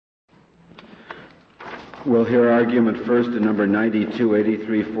We'll hear argument first in number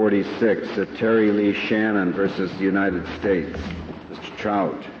 928346, Terry Lee Shannon versus the United States. Mr.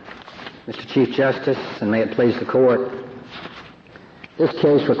 Trout. Mr. Chief Justice, and may it please the Court, this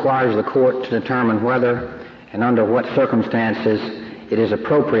case requires the Court to determine whether and under what circumstances it is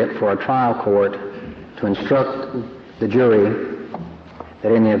appropriate for a trial court to instruct the jury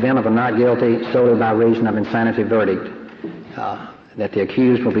that in the event of a not guilty solely by reason of insanity verdict, that the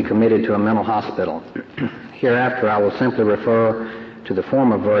accused will be committed to a mental hospital. Hereafter, I will simply refer to the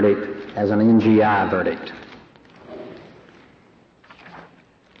form of verdict as an NGI verdict.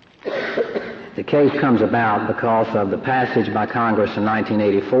 The case comes about because of the passage by Congress in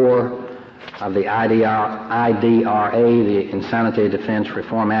 1984 of the IDRA, the Insanity Defense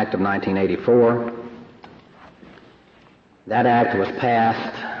Reform Act of 1984. That act was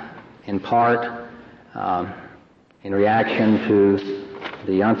passed in part in reaction to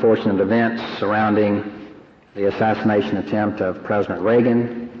the unfortunate events surrounding the assassination attempt of President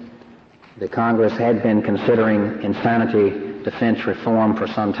Reagan. The Congress had been considering insanity defense reform for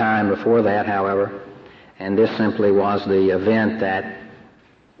some time before that, however, and this simply was the event that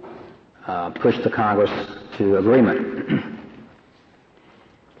pushed the Congress to agreement.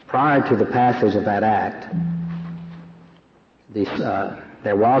 Prior to the passage of that act,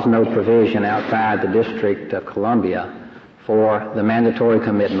 there was no provision outside the District of Columbia for the mandatory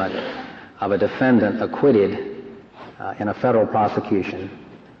commitment of a defendant acquitted in a federal prosecution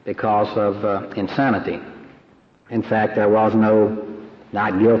because of insanity. In fact, there was no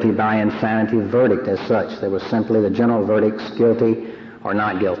not guilty by insanity verdict as such. There was simply the general verdicts, guilty or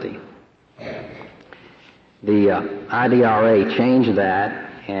not guilty. The IDRA changed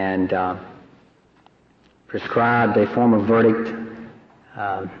that and prescribed a form of verdict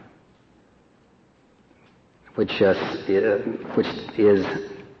which is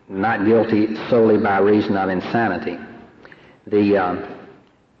not guilty solely by reason of insanity.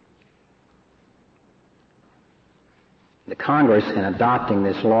 The Congress, in adopting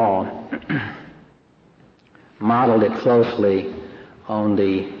this law, modeled it closely on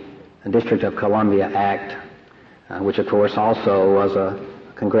the District of Columbia Act, which of course also was a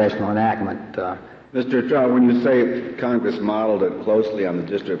congressional enactment. Mr. Trout, when you say Congress modeled it closely on the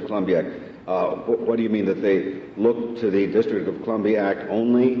District of Columbia Act, what do you mean, that they looked to the District of Columbia Act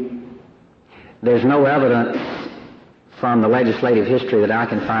only? There's no evidence from the legislative history that I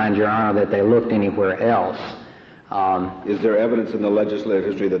can find, Your Honor, that they looked anywhere else. Is there evidence in the legislative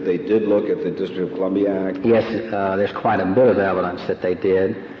history that they did look at the District of Columbia Act? Yes, there's quite a bit of evidence that they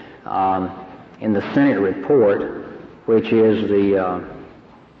did. In the Senate report, which is the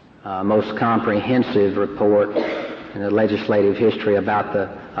most comprehensive report in the legislative history about the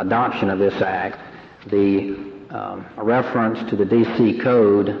adoption of this act, the reference to the D.C.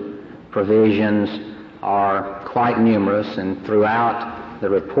 Code provisions are quite numerous, and throughout the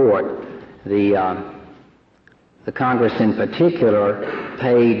report, the Congress in particular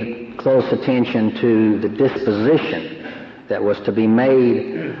paid close attention to the disposition that was to be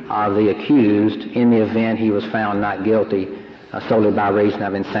made of the accused in the event he was found not guilty solely by reason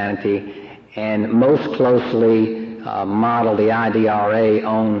of insanity, and most closely modeled the IDRA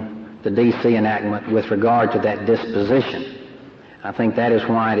on the D.C. enactment with regard to that disposition. I think that is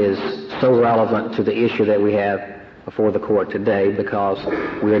why it is so relevant to the issue that we have before the Court today, because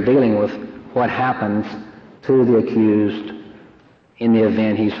we are dealing with what happens to the accused in the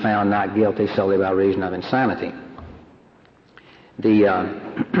event he's found not guilty solely by reason of insanity. The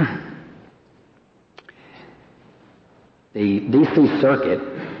D.C. Circuit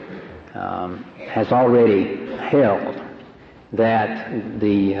has already held that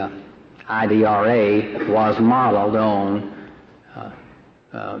the IDRA was modeled on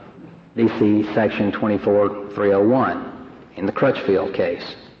D.C. Section 24301 in the Crutchfield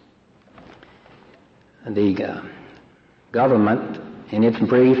case. The government, in its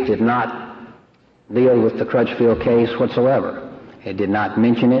brief, did not deal with the Crutchfield case whatsoever. It did not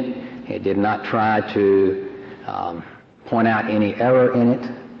mention it. It did not try to point out any error in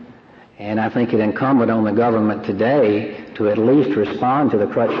it. And I think it incumbent on the government today to at least respond to the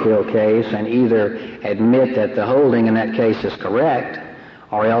Crutchfield case and either admit that the holding in that case is correct,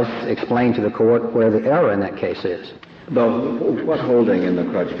 or else explain to the Court where the error in that case is. What holding in the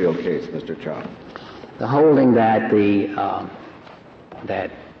Crutchfield case, Mr. Chow? The holding that the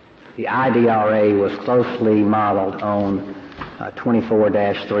IDRA was closely modeled on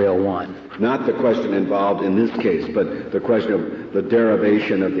 24-301. Not the question involved in this case, but the question of the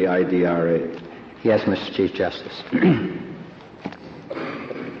derivation of the IDRA. Yes, Mr. Chief Justice.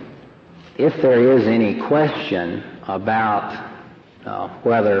 If there is any question about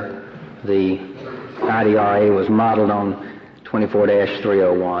whether the IDRA was modeled on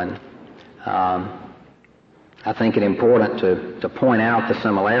 24-301. I think it important to point out the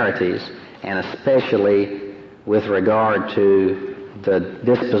similarities, and especially with regard to the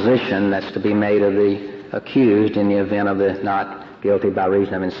disposition that's to be made of the accused in the event of the not guilty by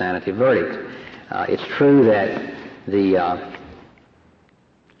reason of insanity verdict. It's true that the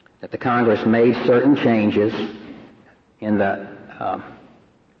Congress made certain changes in the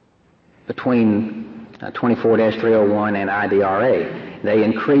between 24-301 and IDRA. They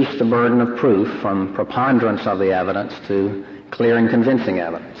increased the burden of proof from preponderance of the evidence to clear and convincing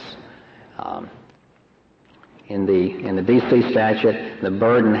evidence. In the D.C. statute, the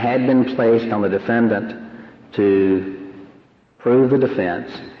burden had been placed on the defendant to prove the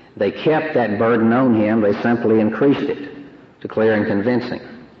defense. They kept that burden on him. They simply increased it to clear and convincing.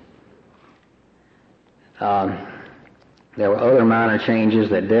 There were other minor changes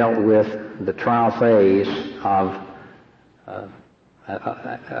that dealt with the trial phase of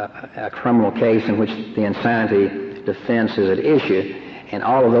a criminal case in which the insanity defense is at issue, and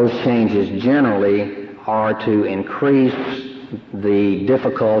all of those changes generally are to increase the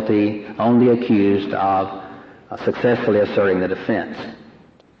difficulty on the accused of successfully asserting the defense.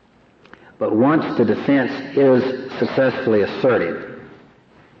 But once the defense is successfully asserted,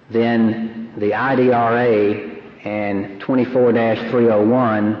 then the IDRA and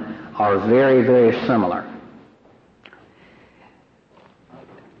 24-301 are very, very similar.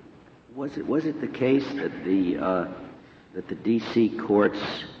 Was it the case that the D.C. courts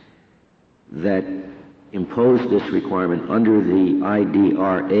that imposed this requirement under the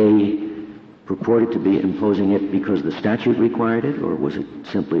IDRA purported to be imposing it because the statute required it, or was it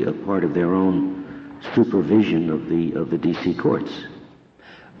simply a part of their own supervision of the D.C. courts?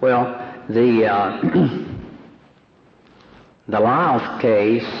 Well, the Lyles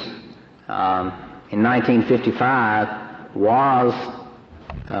case in 1955 was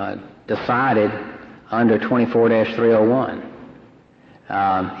decided under 24-301.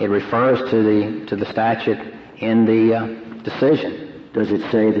 It refers to the statute in the decision. Does it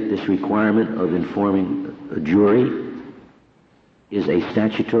say that this requirement of informing a jury is a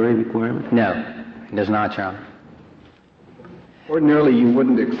statutory requirement? No, it does not, Your Honor. Ordinarily, you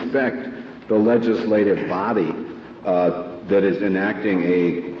wouldn't expect the legislative body that is enacting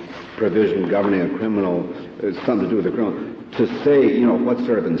a provision governing a criminal, something to do with a criminal, to say, what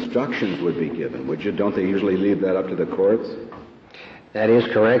sort of instructions would be given. Would you? Don't they usually leave that up to the courts? That is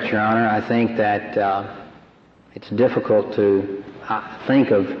correct, Your Honor. I think that it's difficult to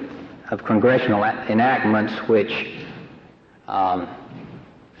think of congressional enactments which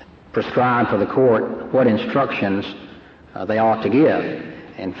prescribe for the court what instructions they ought to give.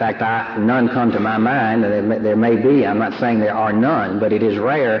 In fact, none come to my mind. There may be. I'm not saying there are none, but it is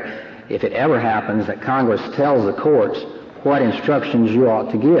rare, if it ever happens, that Congress tells the courts what instructions you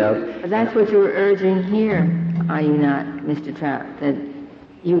ought to give. But that's what you're urging here, are you not, Mr. Trout? That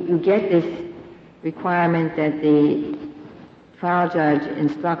you get this requirement that the trial judge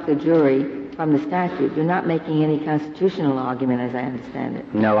instruct the jury from the statute. You're not making any constitutional argument, as I understand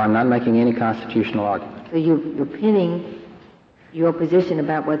it. No, I'm not making any constitutional argument. So you're pinning your position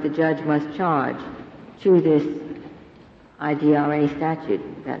about what the judge must charge to this IDRA statute.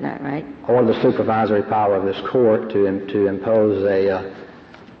 Is that not right? Or the supervisory power of this court to impose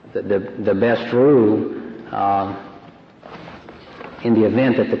the best rule in the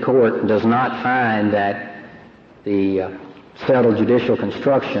event that the court does not find that the settled judicial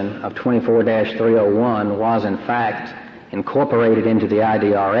construction of 24-301 was in fact incorporated into the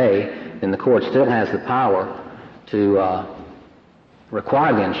IDRA, then the court still has the power to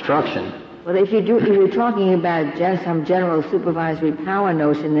require the instruction. Well, if you're talking about some general supervisory power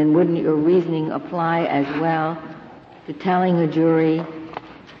notion, then wouldn't your reasoning apply as well to telling a jury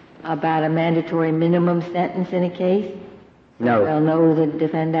about a mandatory minimum sentence in a case? No. They'll know the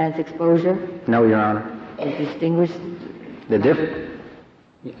defendant's exposure? No, Your Honor. To distinguish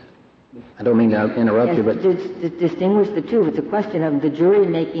I don't mean to interrupt you, but to distinguish the two. It's a question of the jury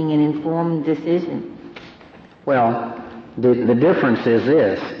making an informed decision. Well, the difference is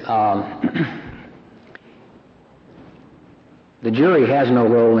this. The jury has no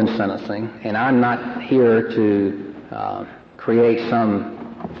role in sentencing, and I'm not here to create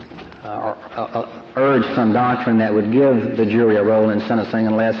urge some doctrine that would give the jury a role in sentencing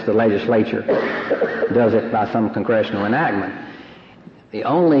unless the legislature does it by some congressional enactment. The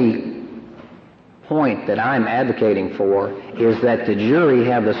only point that I'm advocating for is that the jury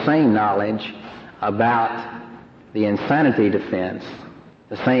have the same knowledge about the insanity defense,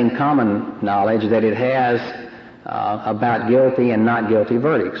 the same common knowledge that it has about guilty and not guilty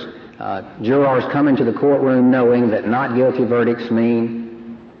verdicts. jurors come into the courtroom knowing that not guilty verdicts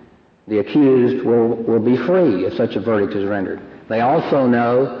mean the accused will be free if such a verdict is rendered. They also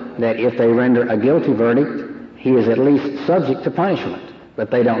know that if they render a guilty verdict, he is at least subject to punishment. But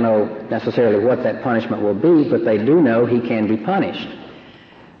they don't know necessarily what that punishment will be, but they do know he can be punished.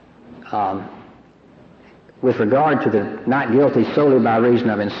 With regard to the not guilty solely by reason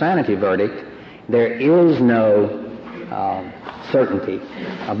of insanity verdict, there is no certainty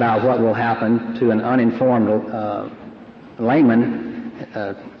about what will happen to an uninformed layman.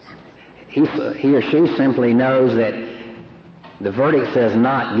 He or she simply knows that the verdict says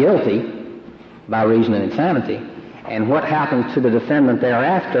not guilty by reason of insanity, and what happens to the defendant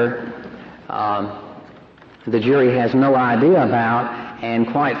thereafter, the jury has no idea about, and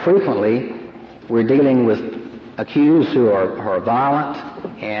quite frequently we're dealing with accused who are violent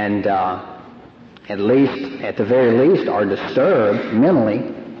and at the very least are disturbed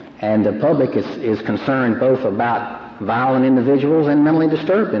mentally, and the public is concerned both about violent individuals and mentally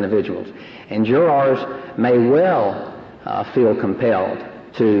disturbed individuals. And jurors may well feel compelled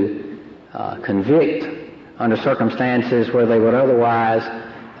to convict under circumstances where they would otherwise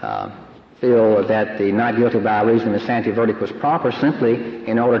feel that the not guilty by reason of insanity verdict was proper, simply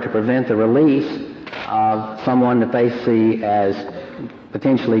in order to prevent the release of someone that they see as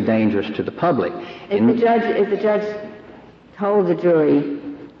potentially dangerous to the public. If the judge told the jury,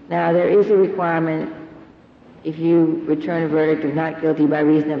 now there is a requirement if you return a verdict of not guilty by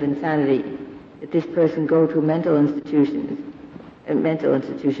reason of insanity, that this person go to a mental institution,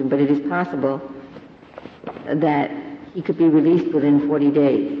 but it is possible that he could be released within 40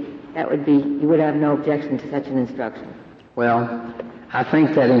 days. You would have no objection to such an instruction. Well, I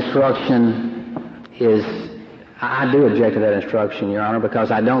think that instruction I do object to that instruction, Your Honor,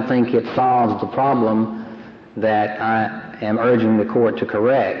 because I don't think it solves the problem that I am urging the court to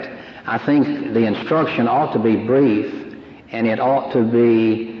correct. I think the instruction ought to be brief and it ought to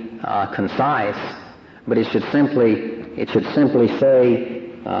be concise, but it should simply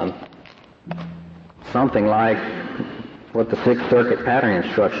say something like what the Sixth Circuit pattern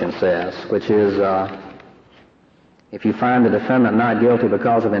instruction says, which is if you find the defendant not guilty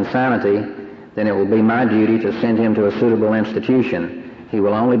because of insanity, then it will be my duty to send him to a suitable institution. He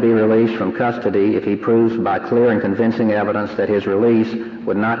will only be released from custody if he proves by clear and convincing evidence that his release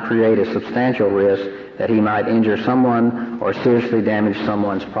would not create a substantial risk that he might injure someone or seriously damage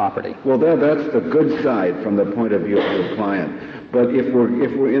someone's property. Well, that's the good side from the point of view of your client. But if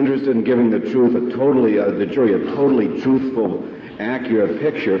we're interested in giving the jury a totally truthful, accurate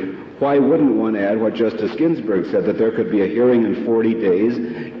picture, why wouldn't one add what Justice Ginsburg said, that there could be a hearing in 40 days,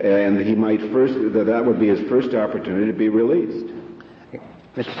 and that would be his first opportunity to be released?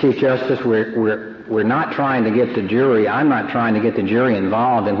 Mr. Chief Justice, we're not trying to get the jury. I'm not trying to get the jury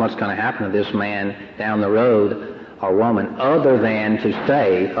involved in what's going to happen to this man down the road or woman, other than to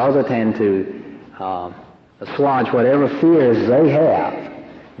assuage whatever fears they have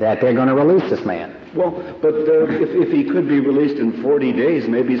that they're going to release this man. Well, but if he could be released in 40 days,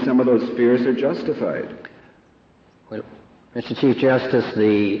 maybe some of those fears are justified. Well, Mr. Chief Justice,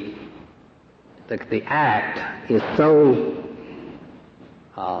 the act is so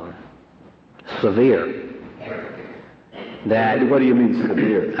severe that... What do you mean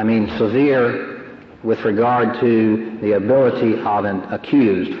severe? I mean severe with regard to the ability of an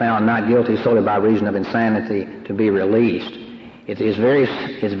accused found not guilty solely by reason of insanity to be released. It's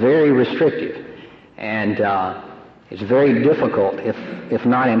very restrictive, and it's very difficult, if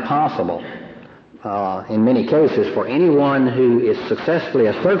not impossible, in many cases, for anyone who successfully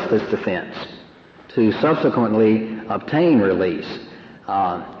asserts this defense to subsequently obtain release.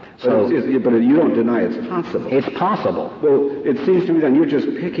 But you don't deny it's possible. It's possible. Well, it seems to me then you're just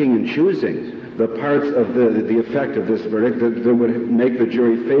picking and choosing the parts of the effect of this verdict that would make the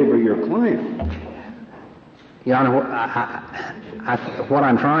jury favor your client. Your Honor, what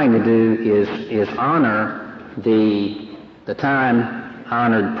I'm trying to do is honor the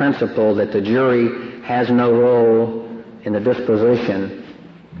time-honored principle that the jury has no role in the disposition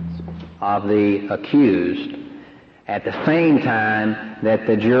of the accused, at the same time that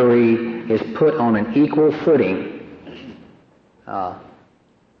the jury is put on an equal footing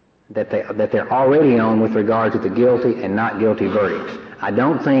that they're already on with regard to the guilty and not guilty verdicts. I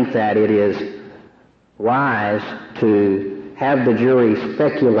don't think that it is wise to have the jury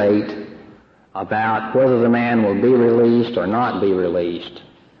speculate about whether the man will be released or not be released.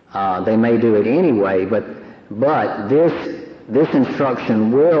 They may do it anyway, but this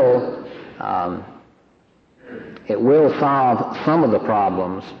instruction will solve some of the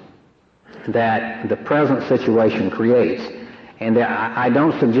problems that the present situation creates. And I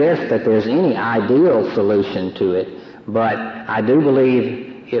don't suggest that there's any ideal solution to it, but I do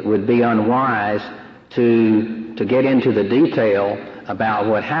believe it would be unwise to get into the detail about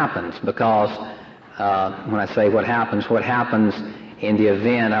what happens, because when I say what happens in the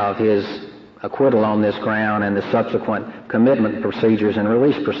event of his acquittal on this ground and the subsequent commitment procedures and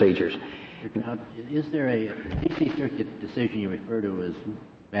release procedures. Now, is there a D.C. Circuit decision you refer to as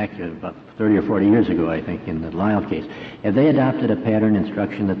back about 30 or 40 years ago, I think, in the Lyle case? Have they adopted a pattern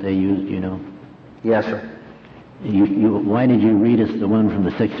instruction that they used, you know? Yes, sir. Why did you read us the one from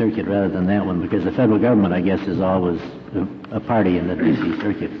the Sixth Circuit rather than that one? Because the federal government, I guess, is always a party in the D.C.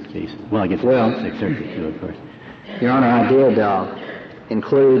 Circuit case. Well, I guess the Sixth Circuit, too, of course. Your Honor, I did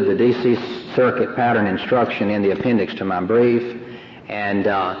include the D.C. Circuit pattern instruction in the appendix to my brief, and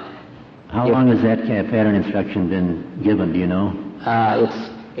how long has that pattern instruction been given? Do you know?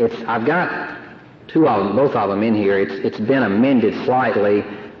 I've got two of them, both of them in here. It's been amended slightly,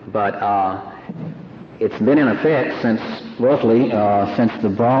 but it's been in effect since the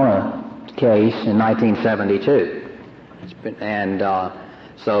Brauer case in 1972.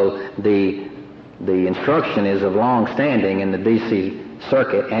 So the instruction is of long standing in the D.C.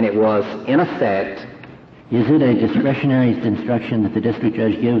 Circuit, and it was in effect. Is it a discretionary instruction that the district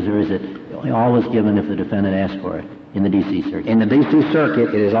judge gives, or is it always given if the defendant asks for it in the D.C. Circuit? In the D.C.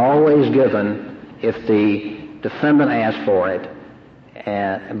 Circuit, it is always given if the defendant asks for it,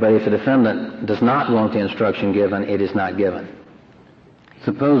 but if the defendant does not want the instruction given, it is not given.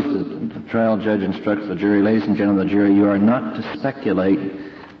 Suppose the trial judge instructs the jury, ladies and gentlemen of the jury, you are not to speculate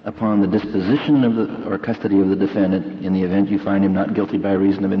upon the disposition of or custody of the defendant in the event you find him not guilty by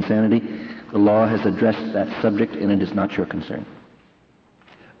reason of insanity. The law has addressed that subject, and it is not your concern.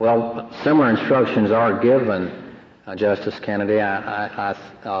 Well, similar instructions are given, Justice Kennedy,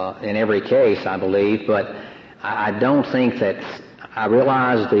 in every case, I believe, but I don't think that. I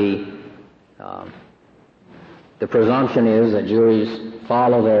realize the presumption is that juries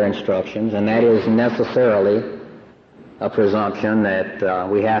follow their instructions, and that is necessarily a presumption that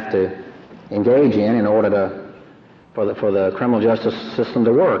we have to engage in order for the criminal justice system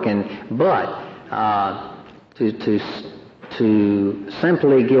to work. But to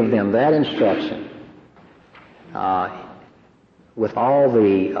simply give them that instruction with all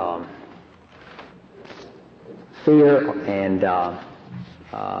the fear and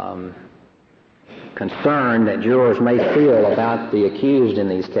concern that jurors may feel about the accused in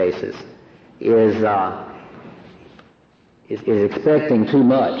these cases is expecting too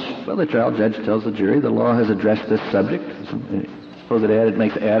much. Well, the trial judge tells the jury the law has addressed this subject. Suppose it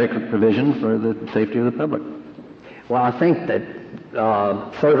makes adequate provision for the safety of the public. Well, I think that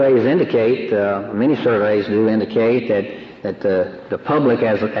surveys indicate, many surveys do indicate that the public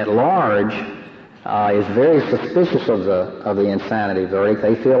at large is very suspicious of the insanity verdict.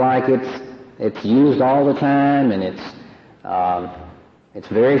 They feel like it's used all the time, and it's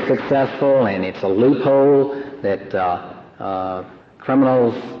very successful, and it's a loophole that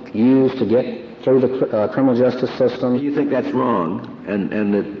criminals use to get through the criminal justice system. Do you think that's wrong,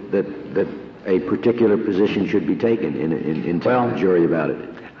 and that a particular position should be taken in telling the jury about it?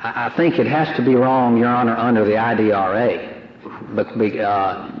 I think it has to be wrong, Your Honor, under the IDRA.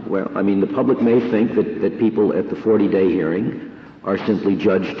 Well, I mean, the public may think that people at the 40-day hearing are simply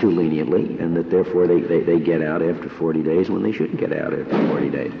judged too leniently, and that therefore they get out after 40 days when they shouldn't get out after 40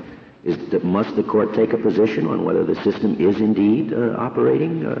 days. Must the court take a position on whether the system is indeed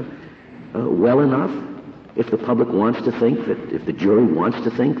operating well enough? If the public wants to think if the jury wants to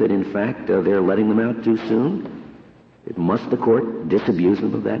think that in fact they're letting them out too soon, must the court disabuse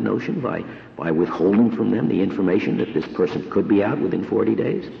them of that notion by withholding from them the information that this person could be out within 40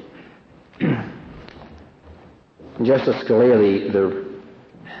 days? Justice Scalia,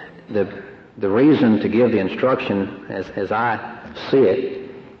 the reason to give the instruction, as I see it,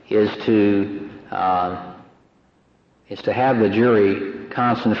 is to have the jury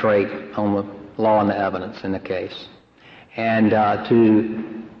concentrate on the law and the evidence in the case, and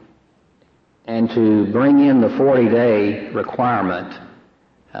to bring in the 40-day requirement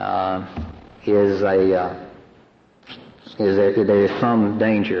there is some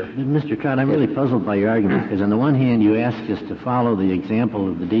danger. Mr. Trott, I'm really puzzled by your argument, because on the one hand you ask us to follow the example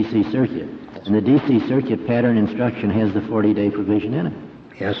of the D.C. Circuit, and the D.C. Circuit pattern instruction has the 40-day provision in it.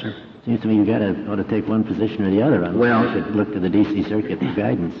 Yes, sir. Seems to me you ought to take one position or the other on well, you should look to the D.C. Circuit for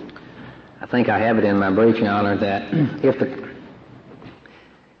guidance. I think I have it in my brief, Your Honor, that if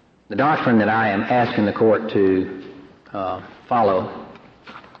the doctrine that I am asking the court to follow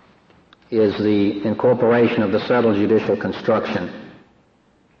is the incorporation of the settled judicial construction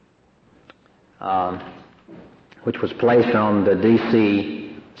which was placed on the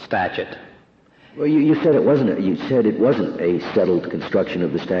D.C. statute. Well, you said it wasn't. You said it wasn't a settled construction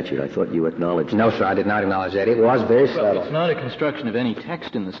of the statute. I thought you acknowledged. No, sir, I did not acknowledge that. It was very Well, settled. it's not a construction of any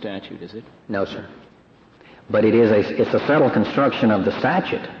text in the statute, is it? No, sir. But it's a settled construction of the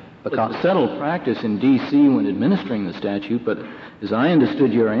statute. Because it's settled practice in D.C. when administering the statute, but as I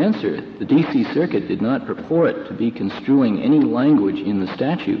understood your answer, the D.C. Circuit did not purport to be construing any language in the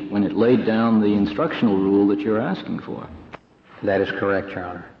statute when it laid down the instructional rule that you're asking for. That is correct,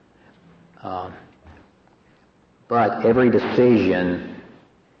 Your Honor. But every decision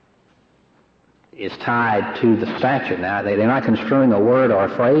is tied to the statute. Now, they're not construing a word or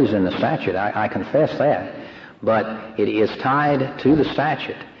a phrase in the statute. I confess that. But it is tied to the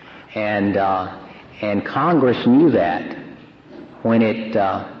statute. And Congress knew that when it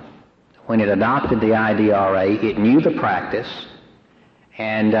adopted the IDRA. It knew the practice.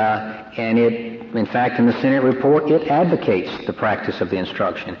 And it, in fact, in the Senate report, it advocates the practice of the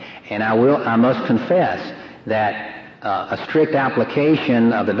instruction. And I must confess that a strict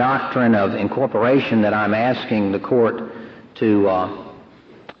application of the doctrine of incorporation that I'm asking the court to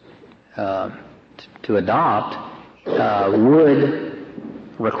adopt would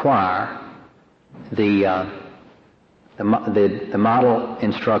require the model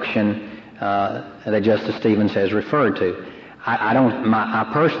instruction that Justice Stevens has referred to. I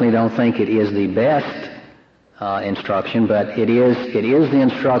personally don't think it is the best instruction, but it is the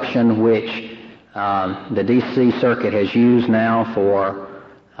instruction which the D.C. Circuit has used now for,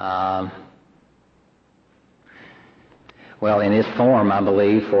 in its form, I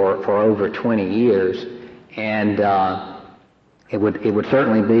believe, for over 20 years, and it would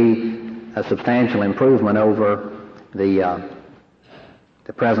certainly be a substantial improvement over the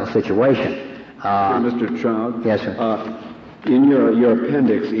present situation. Mr. Trout? Yes, sir. In your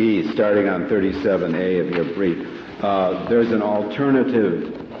Appendix E, starting on 37A of your brief, there's an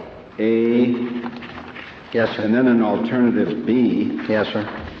alternative A. Yes, sir. And then an alternative B. Yes, sir.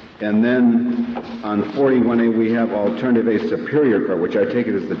 And then on 41A, we have alternative A, Superior Court, which I take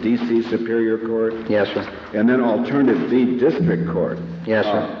it is the D.C. Superior Court. Yes, sir. And then alternative B, District Court. Yes,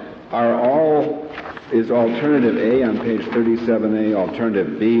 sir. Is alternative A on page 37A,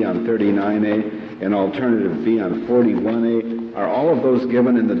 alternative B on 39A, and alternative B on 41A, are all of those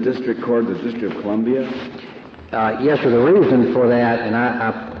given in the District Court of the District of Columbia? Yes, sir. The reason for that, and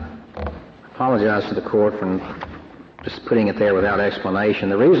I apologize to the court for just putting it there without explanation.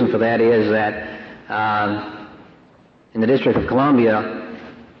 The reason for that is that in the District of Columbia,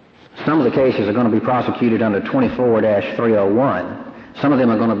 some of the cases are going to be prosecuted under 24-301. Some of them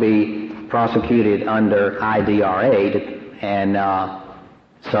are going to be prosecuted under IDRA, and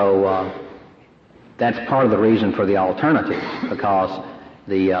so that's part of the reason for the alternative, because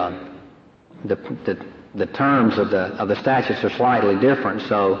the terms of the statutes are slightly different.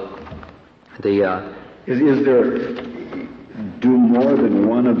 So do more than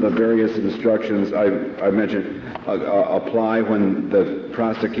one of the various instructions I mentioned apply when the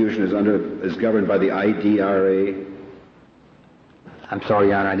prosecution is governed by the IDRA? I'm sorry,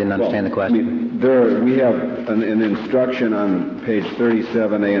 Your Honor, I didn't understand the question. We have an instruction on page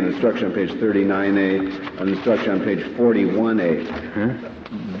 37A, an instruction on page 39A, an instruction on page 41A.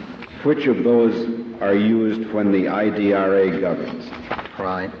 Mm-hmm. Which of those are used when the IDRA governs?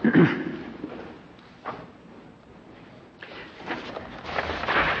 Right.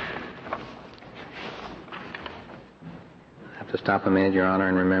 I have to stop a minute, Your Honor,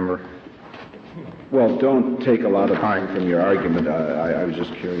 and remember. Well, don't take a lot of time from your argument. I was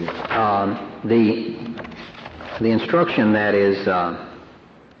just curious. The instruction that is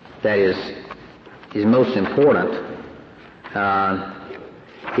most important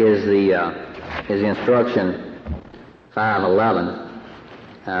is the instruction 511,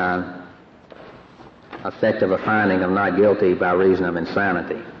 effect of a finding of not guilty by reason of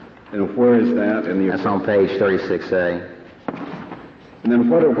insanity. And where is that? That's on page 36A. And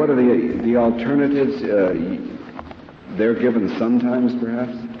then what are the alternatives? They're given sometimes,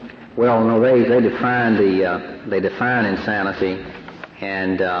 perhaps? Well, no, they define insanity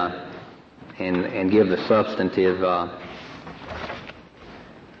and give the substantive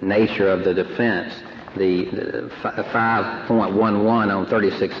nature of the defense. The 5.11 on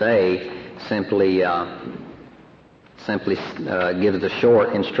 36A simply gives the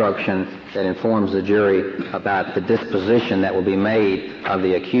short instruction that informs the jury about the disposition that will be made of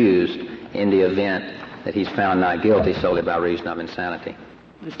the accused in the event that he's found not guilty solely by reason of insanity.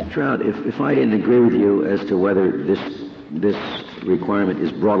 Mr. Trout, if I didn't agree with you as to whether this requirement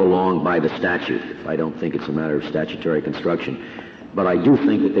is brought along by the statute, if I don't think it's a matter of statutory construction, But I do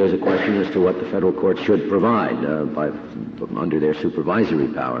think that there's a question as to what the federal courts should provide under their supervisory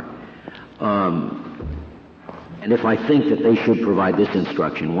power. And if I think that they should provide this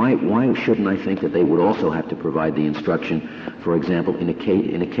instruction, why shouldn't I think that they would also have to provide the instruction, for example, in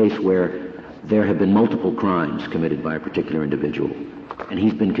a case where there have been multiple crimes committed by a particular individual, and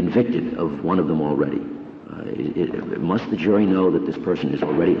he's been convicted of one of them already? Must the jury know that this person is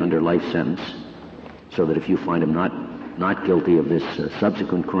already under life sentence, so that if you find him not guilty of this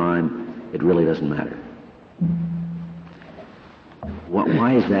subsequent crime, it really doesn't matter?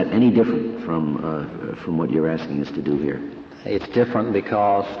 Why is that any different from what you're asking us to do here? It's different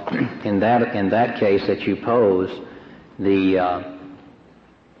because in that case that you pose, the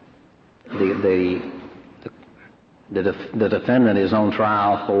defendant is on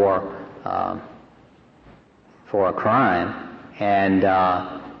trial for a crime, and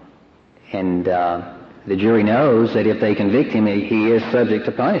the jury knows that if they convict him, he is subject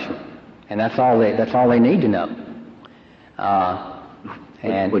to punishment, and that's all they need to know.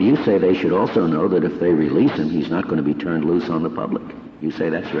 But you say they should also know that if they release him, he's not going to be turned loose on the public. You say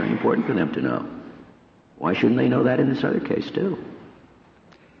that's very important for them to know. Why shouldn't they know that in this other case too?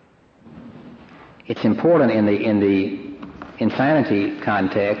 It's important in the insanity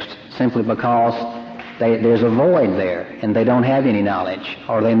context simply because there's a void there, and they don't have any knowledge,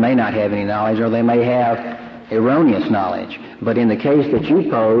 or they may not have any knowledge, or they may have erroneous knowledge. But in the case that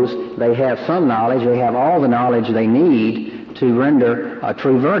you pose, they have some knowledge. They have all the knowledge they need to render a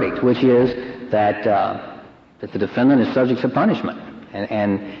true verdict, which is that the defendant is subject to punishment,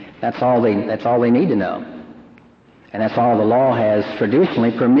 and that's all they need to know, and that's all the law has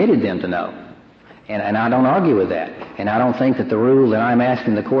traditionally permitted them to know. And I don't argue with that, and I don't think that the rule that I'm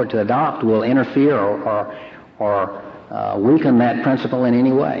asking the court to adopt will interfere or weaken that principle in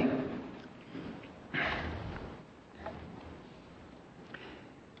any way.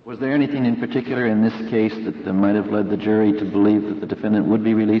 Was there anything in particular in this case that might have led the jury to believe that the defendant would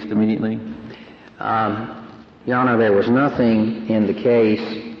be released immediately? Your Honor, there was nothing in the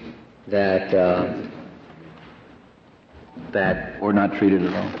case that or not treated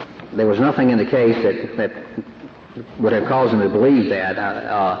at all. There was nothing in the case that would have caused them to believe that.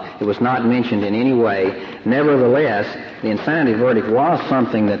 It was not mentioned in any way. Nevertheless, the insanity verdict was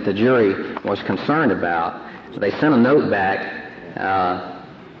something that the jury was concerned about. So they sent a note back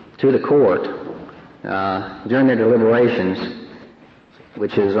to the court during their deliberations,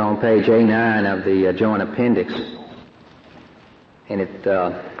 which is on page A9 of the joint appendix, and it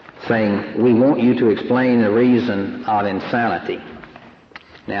saying, "We want you to explain the reason of insanity."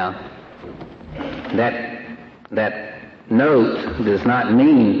 Now, that note does not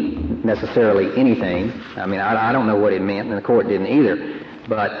mean necessarily anything. I mean, I don't know what it meant, and the court didn't either.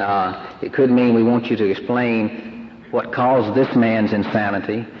 But it could mean we want you to explain what caused this man's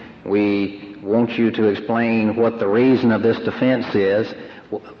insanity. We want you to explain what the reason of this defense is.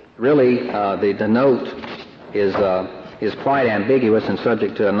 Really, the note is quite ambiguous and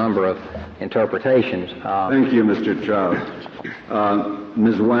subject to a number of interpretations. Thank you, Mr. Trout.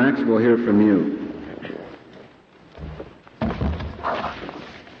 Ms. Wax, we'll hear from you.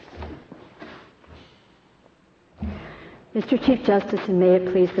 Mr. Chief Justice, and may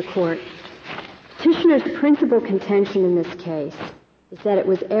it please the Court, Petitioner's principal contention in this case is that it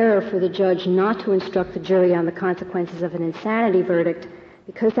was error for the judge not to instruct the jury on the consequences of an insanity verdict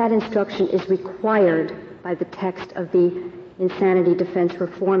because that instruction is required by the text of the Insanity Defense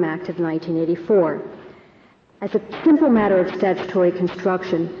Reform Act of 1984. As a simple matter of statutory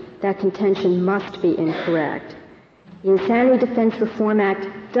construction, that contention must be incorrect. The Insanity Defense Reform Act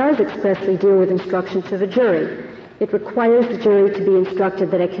does expressly deal with instructions to the jury. It requires the jury to be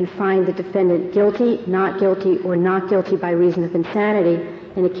instructed that it can find the defendant guilty, or not guilty by reason of insanity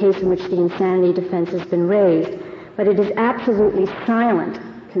in a case in which the insanity defense has been raised. But it is absolutely silent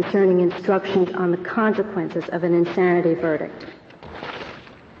concerning instructions on the consequences of an insanity verdict.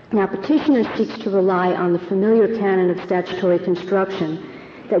 Now, Petitioner seeks to rely on the familiar canon of statutory construction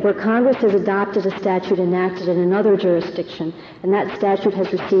that where Congress has adopted a statute enacted in another jurisdiction, and that statute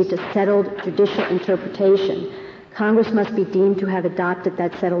has received a settled judicial interpretation, Congress must be deemed to have adopted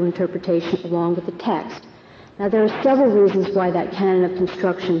that settled interpretation along with the text. Now, there are several reasons why that canon of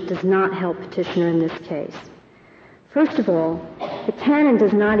construction does not help Petitioner in this case. First of all, the canon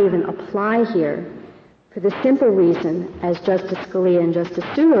does not even apply here for the simple reason, as Justice Scalia and Justice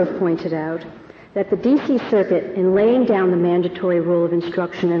Souter have pointed out, that the D.C. Circuit, in laying down the mandatory rule of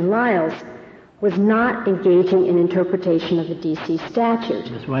instruction in Lyles, was not engaging in interpretation of the D.C.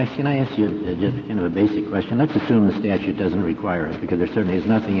 statute. Ms. Weiss, can I ask you just kind of a basic question? Let's assume the statute doesn't require it, because there certainly is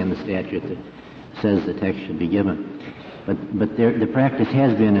nothing in the statute that says the text should be given. But the practice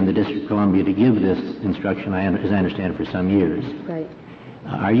has been in the District of Columbia to give this instruction, as I understand, for some years. Right.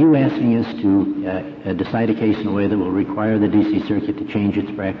 Are you asking us to decide a case in a way that will require the D.C. Circuit to change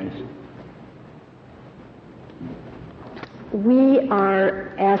its practice? We are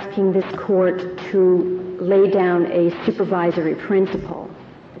asking this court to lay down a supervisory principle,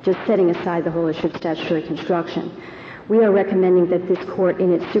 just setting aside the whole issue of statutory construction. We are recommending that this court,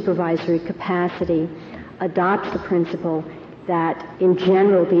 in its supervisory capacity, adopts the principle that, in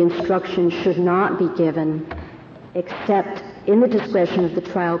general, the instruction should not be given except in the discretion of the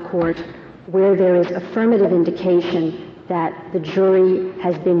trial court where there is affirmative indication that the jury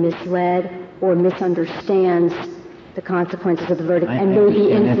has been misled or misunderstands the consequences of the verdict and may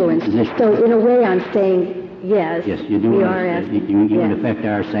be influenced. So in a way I'm saying yes. Yes, you do. We are asking, you in effect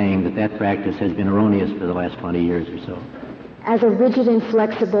are saying that practice has been erroneous for the last 20 years or so. As a rigid,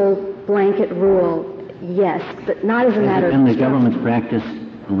 inflexible blanket rule, yes, but not as a matter of... Has it been the government's practice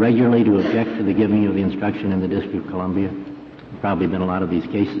regularly to object to the giving of the instruction in the District of Columbia? Probably been a lot of these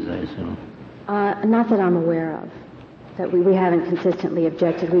cases, I assume. Not that I'm aware of. That we haven't consistently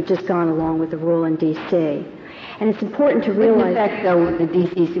objected. We've just gone along with the rule in D.C. And it's important to realize... In fact, though, the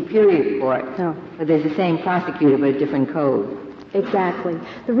D.C. Superior Court, but there's the same prosecutor but a different code. Exactly.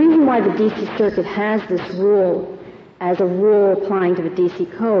 The reason why the D.C. Circuit has this rule as a rule applying to the D.C.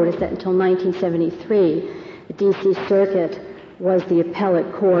 Code is that until 1973, the D.C. Circuit was the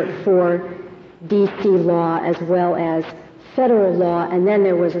appellate court for D.C. law as well as federal law, and then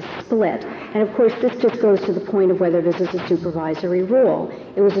there was a split. And of course, this just goes to the point of whether this is a supervisory rule.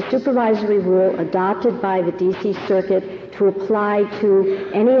 It was a supervisory rule adopted by the D.C. Circuit to apply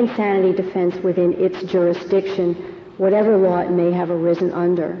to any insanity defense within its jurisdiction, whatever law it may have arisen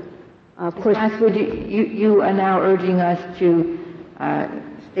under. Of course, you are now urging us to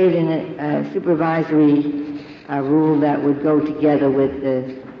state in a supervisory rule that would go together with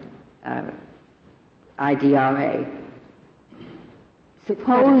the IDRA.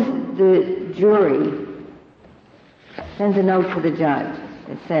 Suppose the jury sends a note to the judge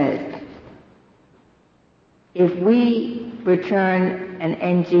that says, if we return an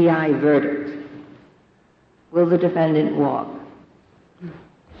NGI verdict, will the defendant walk?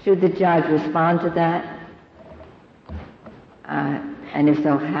 Should the judge respond to that? And if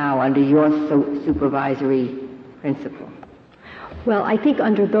so, how, under your supervisory principle? Well, I think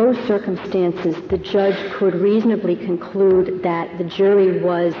under those circumstances, the judge could reasonably conclude that the jury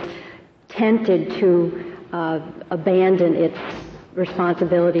was tempted to abandon its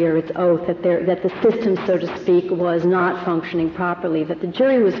responsibility or its oath, that the system, so to speak, was not functioning properly, that the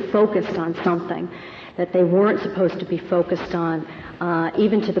jury was focused on something that they weren't supposed to be focused on,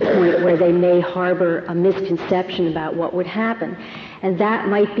 even to the point where they may harbor a misconception about what would happen. And that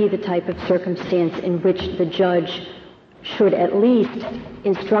might be the type of circumstance in which the judge should at least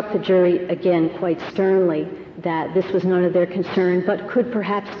instruct the jury, again, quite sternly, that this was none of their concern, but could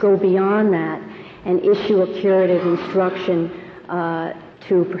perhaps go beyond that and issue a curative instruction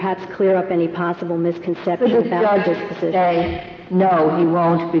to perhaps clear up any possible misconception about the disposition. Say, no, he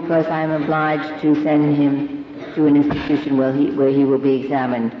won't, because I'm obliged to send him to an institution where he will be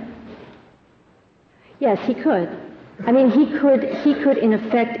examined. Yes, he could. I mean, he could in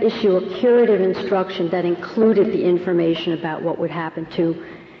effect issue a curative instruction that included the information about what would happen to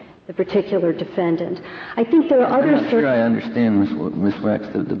the particular defendant. I think there are other... I'm not sure I understand, Ms. Wax,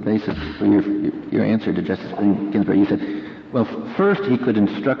 the basis for your answer to Justice Ginsburg. You said, well, first he could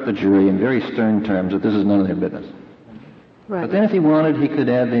instruct the jury in very stern terms that this is none of their business. Right. But then if he wanted, he could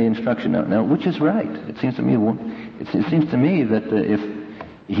add the instruction out. Now, which is right? It seems to me that if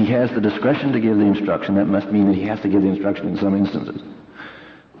he has the discretion to give the instruction, that must mean that he has to give the instruction in some instances.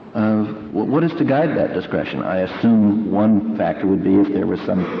 What is to guide that discretion? I assume one factor would be if there was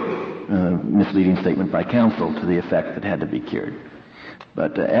some misleading statement by counsel to the effect that had to be cured.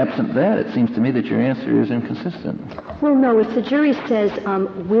 But absent that, it seems to me that your answer is inconsistent. Well, no. If the jury says,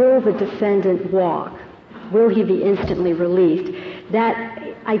 will the defendant walk? Will he be instantly released? That,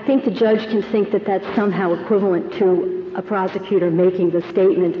 I think the judge can think that that's somehow equivalent to a prosecutor making the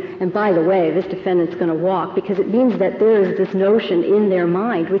statement, and by the way, this defendant's going to walk, because it means that there is this notion in their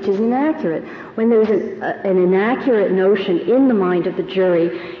mind which is inaccurate. When there's an inaccurate notion in the mind of the jury,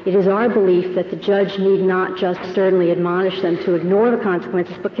 it is our belief that the judge need not just sternly admonish them to ignore the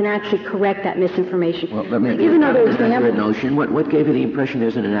consequences, but can actually correct that misinformation. Well, let me give another example. Notion. What gave you the impression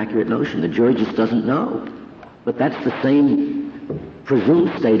there's an inaccurate notion? The jury just doesn't know. But that's the same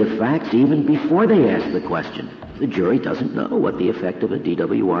presumed state of facts even before they ask the question. The jury doesn't know what the effect of a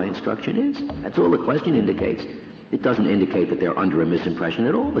DWI instruction is. That's all the question indicates. It doesn't indicate that they're under a misimpression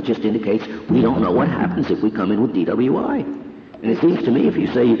at all. It just indicates we don't know what happens if we come in with DWI. And it seems to me if you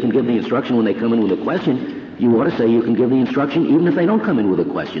say you can give the instruction when they come in with a question, you ought to say you can give the instruction even if they don't come in with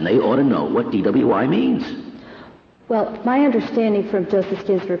a question. They ought to know what DWI means. Well, my understanding from Justice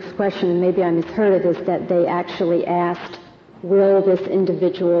Ginsburg's question, and maybe I misheard it, is that they actually asked, will this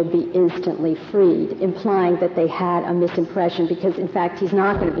individual be instantly freed, implying that they had a misimpression, because, in fact, he's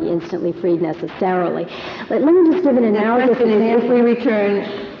not going to be instantly freed necessarily. But let me just give an analogous example. If we return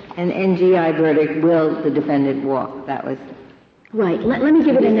an NGI verdict, will the defendant walk? That was... Right. Let me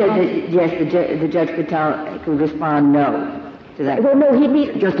give it an analogous... Yes, the judge could respond no. Well,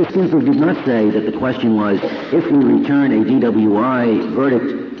 no, Justice Ginsburg did not say that the question was, if we return a DWI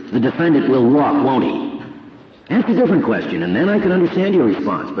verdict, the defendant will walk, won't he? That's a different question, and then I can understand your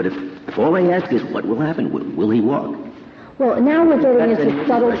response. But if all they ask is what will happen, will he walk? Well, now we're getting into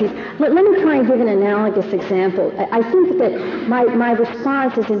subtleties. Let me try and give an analogous example. I think that my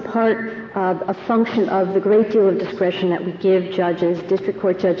response is in part a function of the great deal of discretion that we give judges, district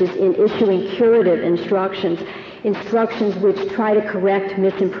court judges, in issuing curative instructions which try to correct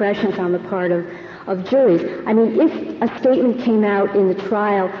misimpressions on the part of juries. I mean, if a statement came out in the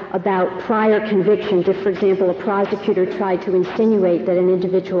trial about prior convictions, if, for example, a prosecutor tried to insinuate that an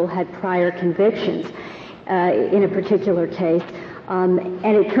individual had prior convictions in a particular case, and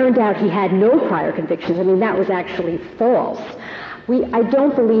it turned out he had no prior convictions, I mean, that was actually false. I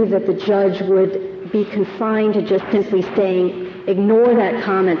don't believe that the judge would be confined to just simply saying, ignore that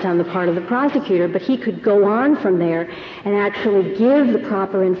comment on the part of the prosecutor, but he could go on from there and actually give the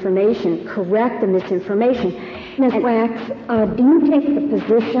proper information, correct the misinformation. Ms. Wax, do you take the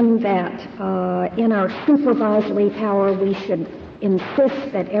position that in our supervisory power we should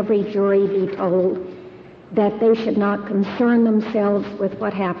insist that every jury be told that they should not concern themselves with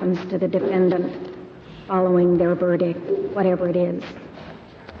what happens to the defendant following their verdict, whatever it is?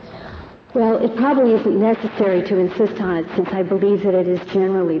 Well, it probably isn't necessary to insist on it, since I believe that it is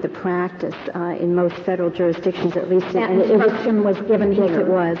generally the practice in most federal jurisdictions, at least. That instruction was given here. Yes, it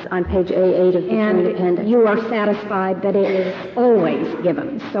was, on page A8 of the Joint Appendix. And you are satisfied that it is always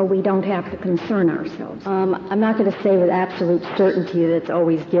given, so we don't have to concern ourselves. I'm not going to say with absolute certainty that it's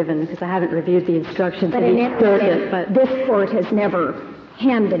always given, because I haven't reviewed the instructions. But in any event, this court has never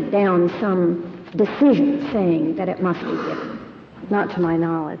handed down some decision saying that it must be given. Not to my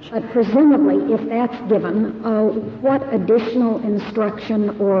knowledge. But presumably, if that's given, what additional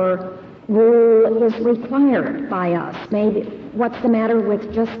instruction or rule is required by us? Maybe what's the matter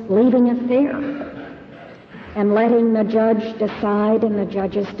with just leaving it there and letting the judge decide in the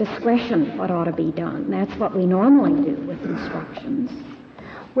judge's discretion what ought to be done? That's what we normally do with instructions.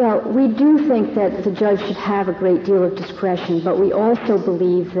 Well, we do think that the judge should have a great deal of discretion, but we also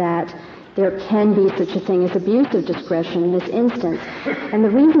believe that there can be such a thing as abuse of discretion in this instance. And the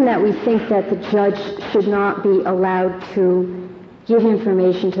reason that we think that the judge should not be allowed to give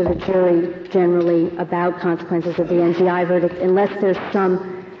information to the jury generally about consequences of the NGI verdict unless there's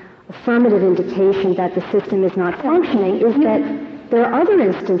some affirmative indication that the system is not functioning is that there are other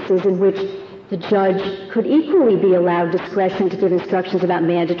instances in which the judge could equally be allowed discretion to give instructions about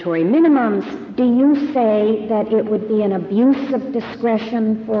mandatory minimums. Do you say that it would be an abuse of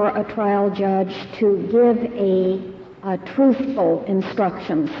discretion for a trial judge to give a truthful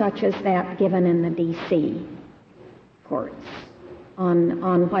instruction such as that given in the D.C. courts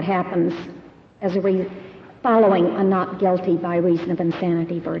on what happens as following a not guilty by reason of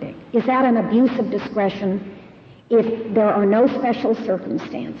insanity verdict? Is that an abuse of discretion if there are no special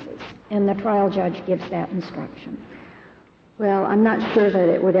circumstances and the trial judge gives that instruction? Well, I'm not sure that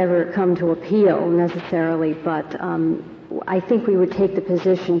it would ever come to appeal necessarily, but I think we would take the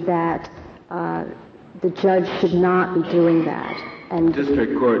position that the judge should not be doing that. And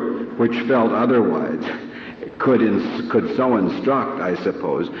district court, which felt otherwise, could so instruct, I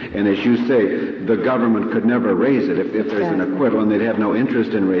suppose. And as you say, the government could never raise it if there's an acquittal, and they'd have no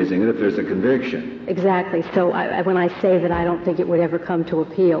interest in raising it if there's a conviction. Exactly. So when I say that I don't think it would ever come to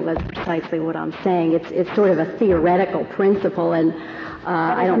appeal, that's precisely what I'm saying. It's sort of a theoretical principle, and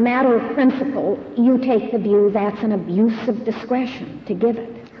as a matter of principle, you take the view that's an abuse of discretion to give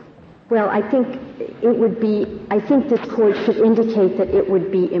it. Well, I think this court should indicate that it would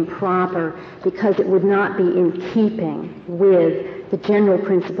be improper because it would not be in keeping with the general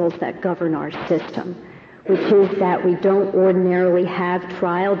principles that govern our system, which is that we don't ordinarily have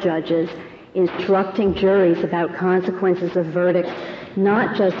trial judges instructing juries about consequences of verdicts,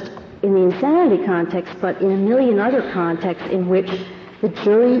 not just in the insanity context, but in a million other contexts in which the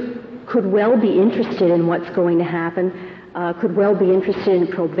jury could well be interested in what's going to happen. could well be interested in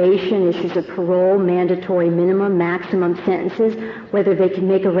probation, issues of parole, mandatory minimum, maximum sentences, whether they can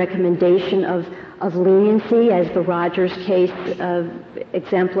make a recommendation of leniency, as the Rogers case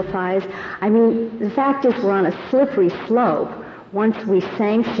exemplifies. I mean, the fact is we're on a slippery slope once we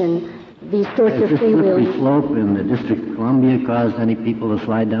sanction these sorts of free-wheeling... Has this slippery slope in the District of Columbia caused any people to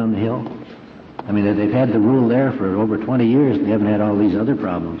slide down the hill? I mean, they've had the rule there for over 20 years. They haven't had all these other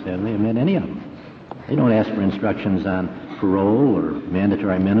problems, have they? Haven't had any of them. They don't ask for instructions on parole or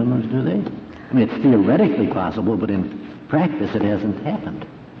mandatory minimums, do they? I mean, it's theoretically possible, but in practice it hasn't happened.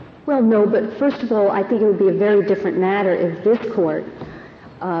 Well, no, but first of all, I think it would be a very different matter if this court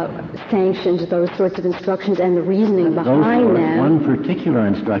sanctioned those sorts of instructions and the reasoning behind them. One particular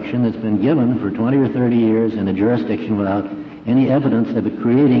instruction that's been given for 20 or 30 years in a jurisdiction without any evidence of it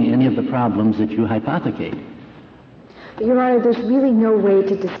creating any of the problems that you hypothecate. Your Honor, there's really no way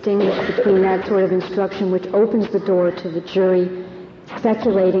to distinguish between that sort of instruction, which opens the door to the jury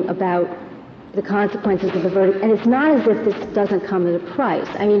speculating about the consequences of the verdict. And it's not as if this doesn't come at a price.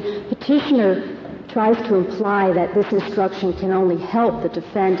 I mean, petitioner tries to imply that this instruction can only help the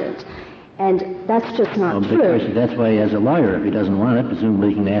defendant. And that's just not true. That's why, as a lawyer, if he doesn't want it, presumably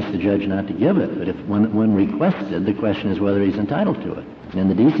he can ask the judge not to give it. But if when requested, the question is whether he's entitled to it. And in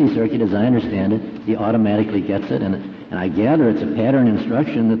the D.C. Circuit, as I understand it, he automatically gets it. And I gather it's a pattern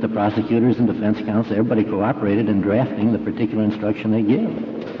instruction that the prosecutors and defense counsel, everybody cooperated in drafting the particular instruction they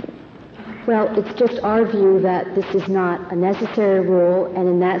give. Well, it's just our view that this is not a necessary rule, and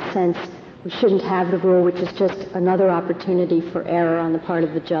in that sense, we shouldn't have the rule, which is just another opportunity for error on the part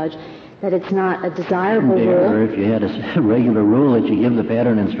of the judge, that it's not a desirable rule. If you had a regular rule that you give the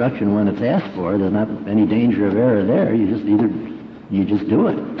pattern instruction when it's asked for, there's not any danger of error there. You just do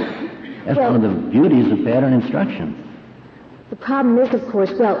it. That's one of the beauties of pattern instruction. The problem is, of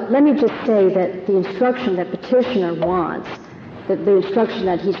course, well, let me just say that the instruction that petitioner wants, that the instruction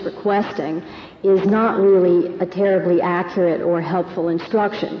that he's requesting, is not really a terribly accurate or helpful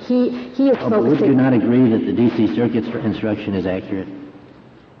instruction. He is focusing... But would you not agree that the D.C. Circuit's instruction is accurate?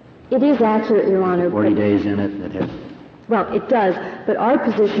 It is accurate, Your Honor. 40 days in it. Well, it does. But our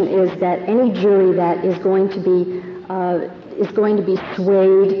position is that any jury that is going to be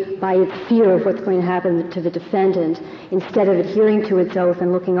swayed by its fear of what's going to happen to the defendant, instead of adhering to its oath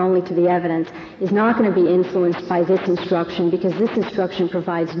and looking only to the evidence, is not going to be influenced by this instruction, because this instruction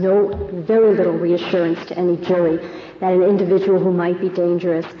provides very little reassurance to any jury that an individual who might be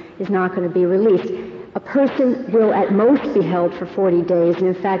dangerous is not going to be released. A person will at most be held for 40 days, and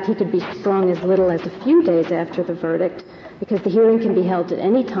in fact he could be sprung as little as a few days after the verdict, because the hearing can be held at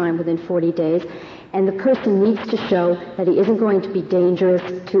any time within 40 days, and the person needs to show that he isn't going to be dangerous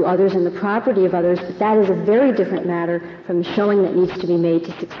to others and the property of others, but that is a very different matter from the showing that needs to be made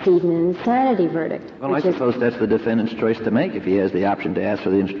to succeed in an insanity verdict. Well, I suppose that's the defendant's choice to make if he has the option to ask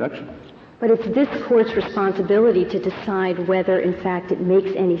for the instruction. But it's this court's responsibility to decide whether, in fact, it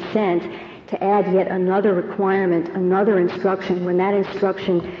makes any sense to add yet another requirement, another instruction, when that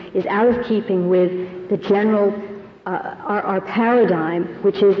instruction is out of keeping with the general, our paradigm,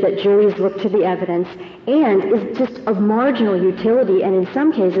 which is that juries look to the evidence, and is just of marginal utility and in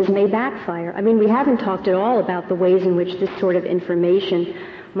some cases may backfire. I mean, we haven't talked at all about the ways in which this sort of information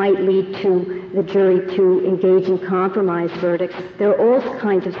might lead to the jury to engage in compromise verdicts. There are all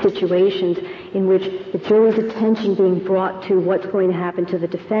kinds of situations in which the jury's attention being brought to what's going to happen to the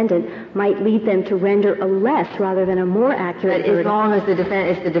defendant might lead them to render a less rather than a more accurate verdict. As long as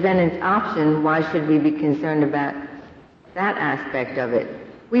it's the defendant's option, why should we be concerned about that aspect of it?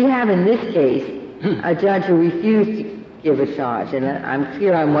 We have in this case a judge who refused to give a charge, and I'm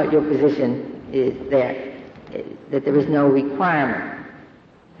clear on what your position is there, that there is no requirement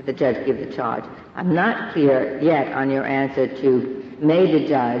that the judge give the charge. I'm not clear yet on your answer to may the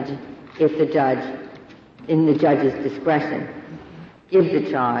judge, if the judge, in the judge's discretion, give the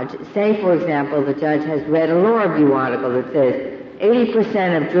charge. Say, for example, the judge has read a law review article that says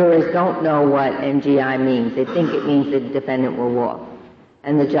 80% of jurors don't know what MGI means. They think it means that the defendant will walk.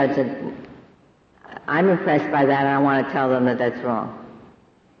 And the judge said, I'm impressed by that, and I want to tell them that that's wrong.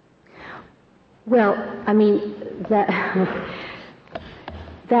 Well, I mean,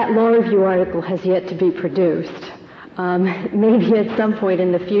 that law review article has yet to be produced. Maybe at some point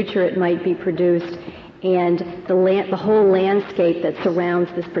in the future it might be produced, and the whole landscape that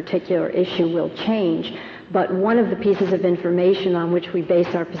surrounds this particular issue will change. But one of the pieces of information on which we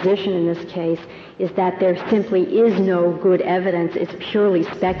base our position in this case is that there simply is no good evidence. It's purely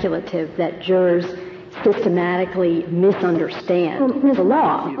speculative that jurors systematically misunderstand the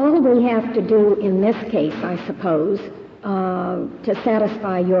law. All we have to do in this case, I suppose, to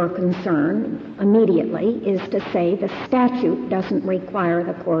satisfy your concern immediately is to say the statute doesn't require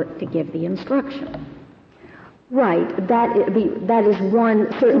the court to give the instruction. Right. That is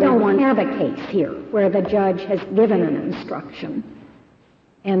one. Certainly, we don't one. Have a case here where the judge has given an instruction,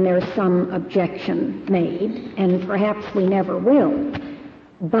 and there's some objection made, and perhaps we never will.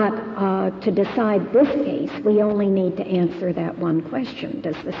 But to decide this case, we only need to answer that one question: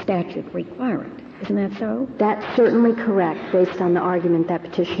 does the statute require it? Isn't that so? That's certainly correct, based on the argument that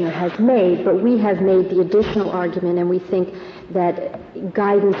petitioner has made, but we have made the additional argument, and we think that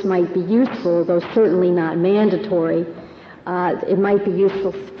guidance might be useful, though certainly not mandatory. It might be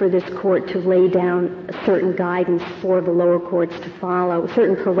useful for this court to lay down certain guidance for the lower courts to follow,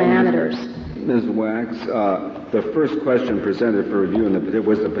 certain parameters. Ms. Wax, the first question presented for review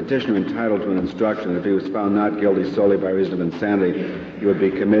was the petitioner entitled to an instruction if he was found not guilty solely by reason of insanity, he would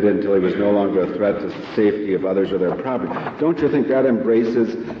be committed until he was no longer a threat to the safety of others or their property. Don't you think that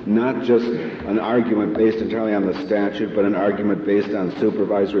embraces not just an argument based entirely on the statute, but an argument based on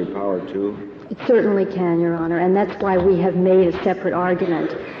supervisory power, too? It certainly can, Your Honor, and that's why we have made a separate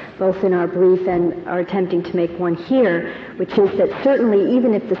argument, both in our brief and are attempting to make one here, which is that certainly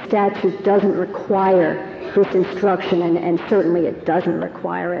even if the statute doesn't require this instruction, and certainly it doesn't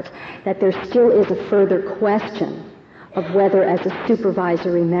require it, that there still is a further question of whether, as a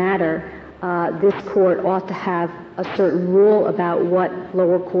supervisory matter, this court ought to have a certain rule about what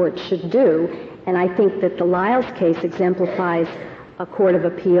lower courts should do. And I think that the Lyles case exemplifies a court of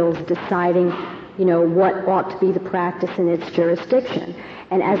appeals deciding, what ought to be the practice in its jurisdiction.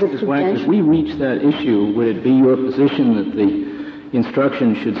 And as a Wax, if we reach that issue, would it be your position that the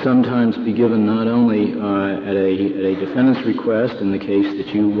instruction should sometimes be given not only at a defendant's request in the case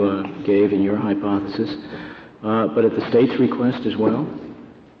that you gave in your hypothesis, but at the state's request as well?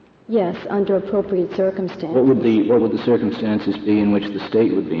 Yes, under appropriate circumstances. What would the circumstances be in which the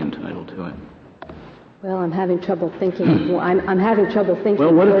state would be entitled to it? Well, I'm having trouble thinking. I'm having trouble thinking.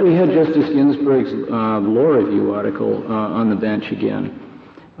 Well, what if we had Justice Ginsburg's law review article on the bench again?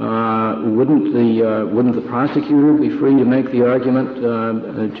 Wouldn't the prosecutor be free to make the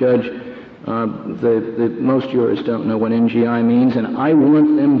argument, Judge, most jurors don't know what NGI means, and I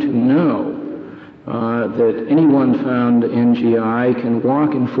want them to know that anyone found NGI can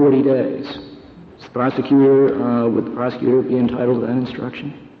walk in 40 days. Would the prosecutor be entitled to that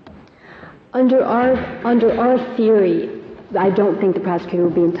instruction? Under our theory, I don't think the prosecutor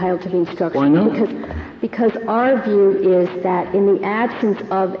would be entitled to the instruction. Why not? Because our view is that in the absence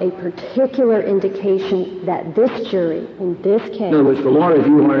of a particular indication that this jury, in this case... In other words, the law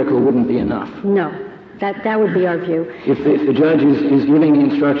review article wouldn't be enough. No. That would be our view. If the judge is giving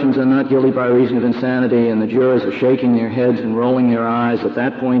instructions on not guilty by reason of insanity and the jurors are shaking their heads and rolling their eyes, at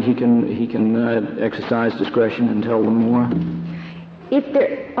that point he can exercise discretion and tell them more?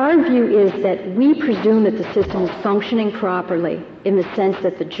 Our view is that we presume that the system is functioning properly in the sense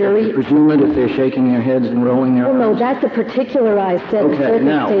that the jury... You presume it if they're shaking their heads and rolling their eyes? No, that's a particularized set of circumstances.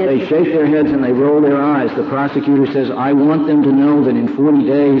 Now, they shake their heads and they roll their eyes. The prosecutor says, I want them to know that in 40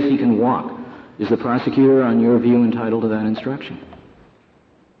 days he can walk. Is the prosecutor, on your view, entitled to that instruction?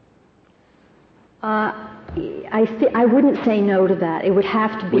 I wouldn't say no to that. It would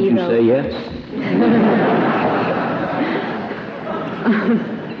have to be, Would you though... say yes?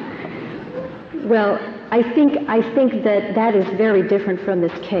 Well, I think that is very different from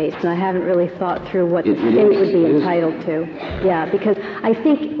this case, and I haven't really thought through what the state would be entitled to. Yeah, because I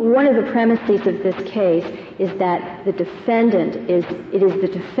think one of the premises of this case is that it is the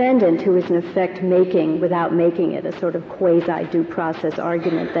defendant who is in effect making, without making it, a sort of quasi-due process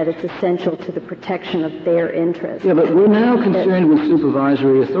argument that it's essential to the protection of their interests. Yeah, but we're now concerned with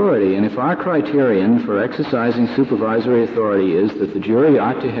supervisory authority, and if our criterion for exercising supervisory authority is that the jury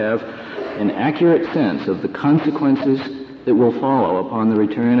ought to have an accurate sense of the consequences that will follow upon the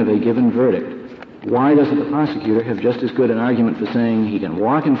return of a given verdict, why doesn't the prosecutor have just as good an argument for saying he can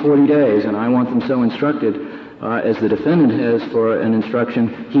walk in 40 days and I want them so instructed as the defendant has for an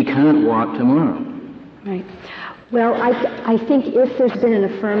instruction he can't walk tomorrow? Right. Well, I think if there's been an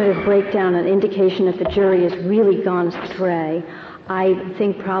affirmative breakdown, an indication that the jury has really gone astray, I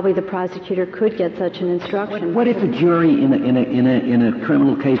think probably the prosecutor could get such an instruction. What if a jury in a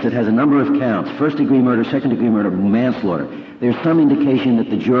criminal case that has a number of counts, first-degree murder, second-degree murder, manslaughter, there's some indication that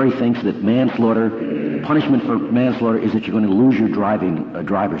the jury thinks that punishment for manslaughter is that you're going to lose your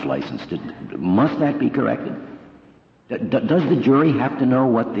driver's license. Must that be corrected? Does the jury have to know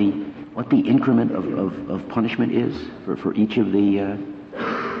what the increment of punishment is for each of the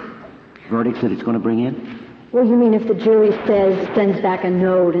verdicts that it's going to bring in? Well, you mean if the jury sends back a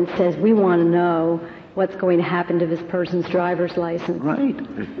note and says, we want to know, what's going to happen to this person's driver's license. Right.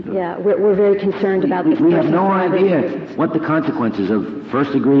 Yeah, we're very concerned about this We have person's no driver's idea license. what the consequences of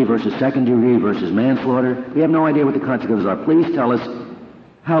first degree versus second degree versus manslaughter. We have no idea what the consequences are. Please tell us,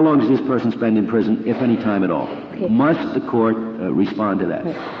 how long does this person spend in prison, if any time at all? Okay. Must the court respond to that?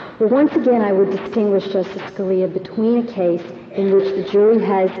 Right. Well, once again, I would distinguish, Justice Scalia, between a case in which the jury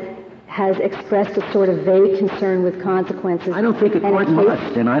has expressed a sort of vague concern with consequences. I don't think a court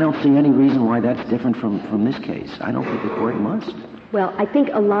must, and I don't see any reason why that's different from this case. I don't think the court must. Well, I think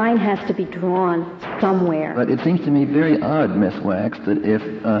a line has to be drawn somewhere. But it seems to me very odd, Miss Wax, that if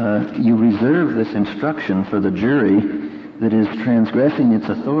you reserve this instruction for the jury that is transgressing its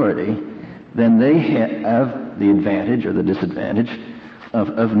authority, then they have the advantage or the disadvantage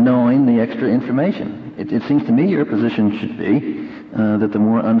of knowing the extra information. It seems to me your position should be that the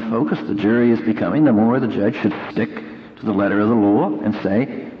more unfocused the jury is becoming, the more the judge should stick to the letter of the law and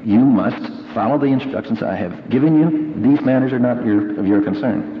say, you must follow the instructions I have given you. These matters are not of your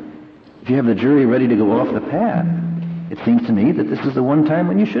concern. If you have the jury ready to go off the path, it seems to me that this is the one time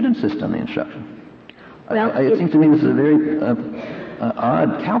when you should insist on the instruction. Well, it seems to me this is a very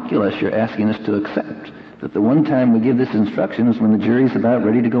odd calculus you're asking us to accept, that the one time we give this instruction is when the jury's about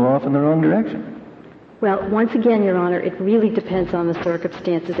ready to go off in the wrong direction. Well, once again, Your Honor, it really depends on the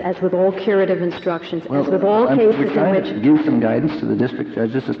circumstances, as with all curative instructions, as with all cases we're trying in which... to give some guidance to the district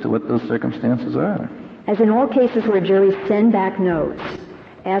judges as to what those circumstances are. As in all cases where juries send back notes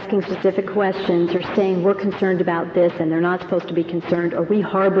asking specific questions or saying we're concerned about this and they're not supposed to be concerned, or we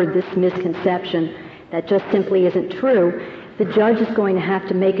harbored this misconception that just simply isn't true, the judge is going to have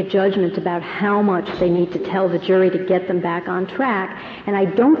to make a judgment about how much they need to tell the jury to get them back on track. And I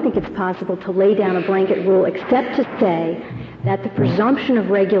don't think it's possible to lay down a blanket rule except to say that the presumption of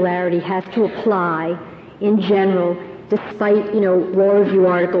regularity has to apply in general, despite, law review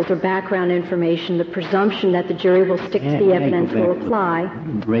articles or background information. The presumption that the jury will stick to the evidence will apply.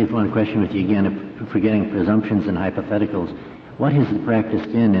 Raise one question with you again, forgetting presumptions and hypotheticals. What has the practice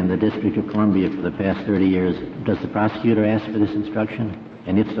been in the District of Columbia for the past 30 years? Does the prosecutor ask for this instruction?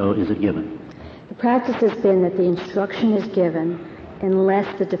 And if so, is it given? The practice has been that the instruction is given unless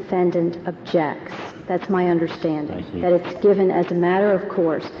the defendant objects. That's my understanding. I see. That it's given as a matter of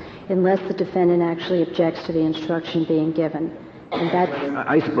course unless the defendant actually objects to the instruction being given. And that's...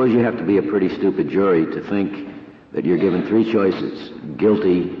 I suppose you have to be a pretty stupid jury to think that you're given three choices: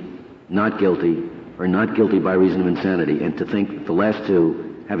 guilty, not guilty, or not guilty by reason of insanity, and to think that the last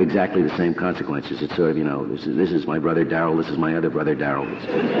two have exactly the same consequences. It's sort of, this is my brother Darrell, this is my other brother Darrell. It's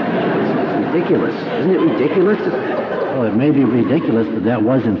ridiculous. Isn't it ridiculous? Well, it may be ridiculous, but that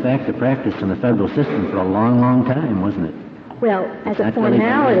was in fact the practice in the federal system for a long, long time, wasn't it? Well, as a That's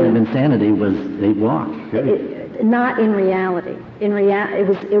formality... insanity was they walked. Not in reality.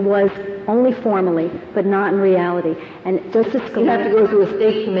 It was only formally, but not in reality. And Justice Scalia... You have to go through a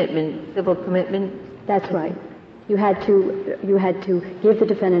state commitment, civil commitment. That's right. You had to give the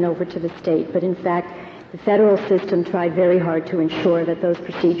defendant over to the state, but in fact, the federal system tried very hard to ensure that those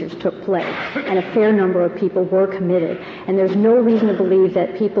procedures took place, and a fair number of people were committed. And there's no reason to believe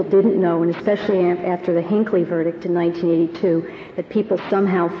that people didn't know, and especially after the Hinckley verdict in 1982, that people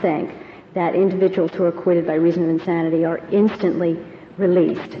somehow think that individuals who are acquitted by reason of insanity are instantly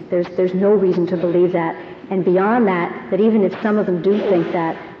released. There's no reason to believe that. And beyond that even if some of them do think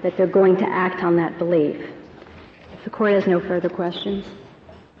that they're going to act on that belief. If the court has no further questions.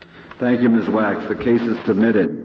 Thank you, Ms. Wax. The case is submitted.